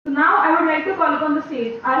like to call upon the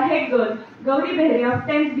stage our head girl, Gauri Behre of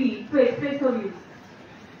 10th B, to express her views.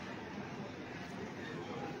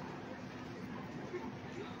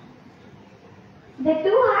 The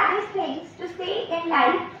two hardest things to say in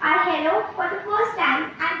life are hello for the first time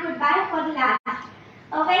and goodbye for the last.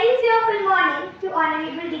 A very cheerful morning to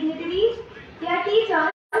honorable dignitaries, dear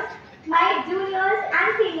teachers, my juniors and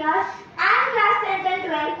seniors, and class 10th and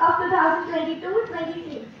 12 of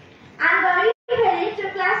 2022-23. I'm Gauri Behre to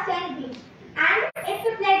class 10B, and it's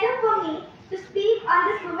a pleasure for me to speak on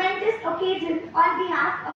this momentous occasion on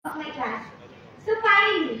behalf of my class. So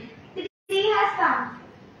finally, the day has come.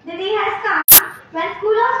 The day has come when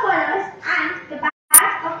School of Scholars and the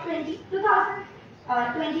batch of 2022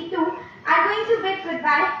 are going to bid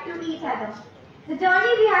goodbye to each other. The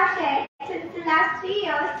journey we have shared since the last 3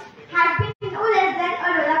 years has been no less than a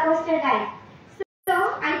roller coaster ride. So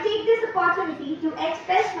I take this opportunity to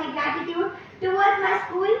express my gratitude towards my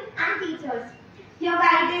school and teachers. Your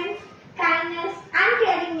guidance, kindness and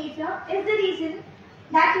caring nature is the reason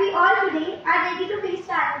that we all today are ready to face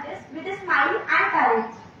challenges with a smile and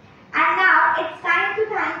courage. And now it's time to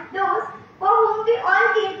thank those for whom we all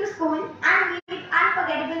came to school and made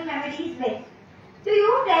unforgettable memories with. To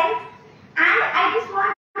you friends, and I just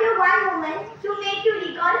want you one moment to make you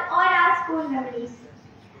recall all our school memories.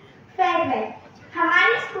 Farewell.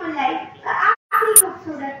 हमारी school life का आखिरी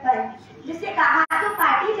खूबसूरत पल, जिसे कहा तो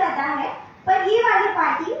party जाता है, पर ये वाली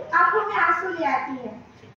पार्टी आंखों में आंसू ले आती है,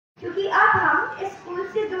 क्योंकि अब हम इस स्कूल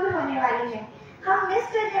से दूर होने वाले हैं। हम मिस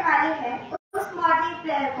करने वाले हैं उस मॉर्निंग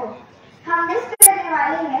प्रेयर को, हम मिस करने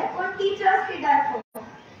वाले हैं उन टीचर्स के डर को,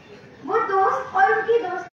 वो दोस्त और उनकी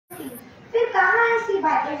दोस्ती, फिर कहाँ ऐसी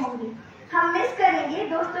बातें होंगी। हम मिस करेंगे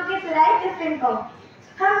दोस्तों के चुराए टिफिन को,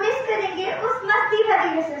 हम मिस करेंगे उस मस्ती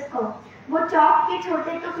भरी रिसेस को, वो चौक के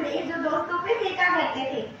छोटे टुकड़े जो दोस्तों पे फेंका करते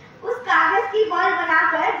थे, उस कागज की बॉल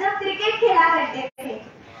बनाकर जब क्रिकेट खेला करते थे।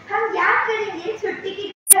 हम याद करेंगे छुट्टी की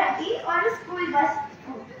घंटी और स्कूल बस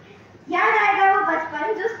को, याद आएगा वो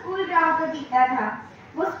बचपन जो स्कूल ग्राउंड पर बीता था,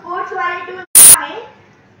 वो स्पोर्ट्स वाले टूर्नामेंट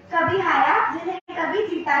कभी हारा जिन्हें कभी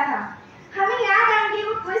जीता था। हमें याद आएंगे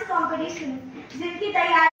वो क्विज कंपटीशन जिनकी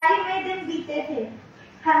तैयारी में दिन बीते थे।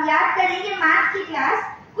 हम याद करेंगे मैथ्स की क्लास,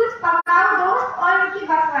 कुछ पकाऊ दोस्त और उनकी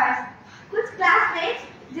बकवास, कुछ क्लासमेट्स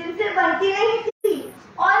जिनसे बनती नहीं थी,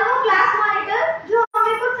 और वो क्लास मॉनिटर जो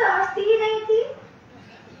हमें कुछ समझती ही नहीं थी।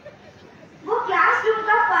 वो क्लासरूम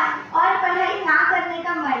का फन और पढ़ाई ना करने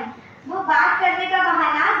का मन, वो बात करने का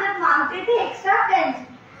बहाना जब मांगते थे एक्स्ट्रा पेन,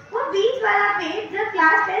 वो बीच वाला पेज जब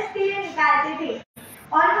क्लास टेस्ट के लिए निकालते थे,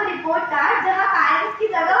 और वो रिपोर्ट कार्ड जहाँ पेरेंट्स की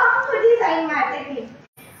जगह हम खुद ही साइन मारते थे।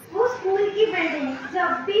 वो स्कूल की बिल्डिंग जब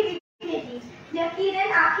भी दिखेगी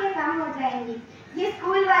यकीनन आंखें नम हो जाएंगी। ये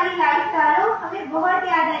स्कूल वाली लाइफ तारो हमें बहुत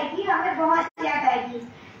याद आएगी, हमें बहुत याद आएगी।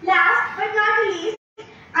 Last but not least,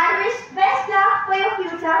 I wish best luck for your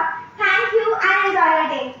future. Thank you and enjoy your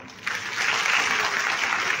day.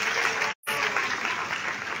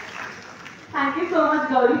 Thank you so much,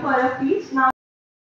 Gauri, for your speech. Now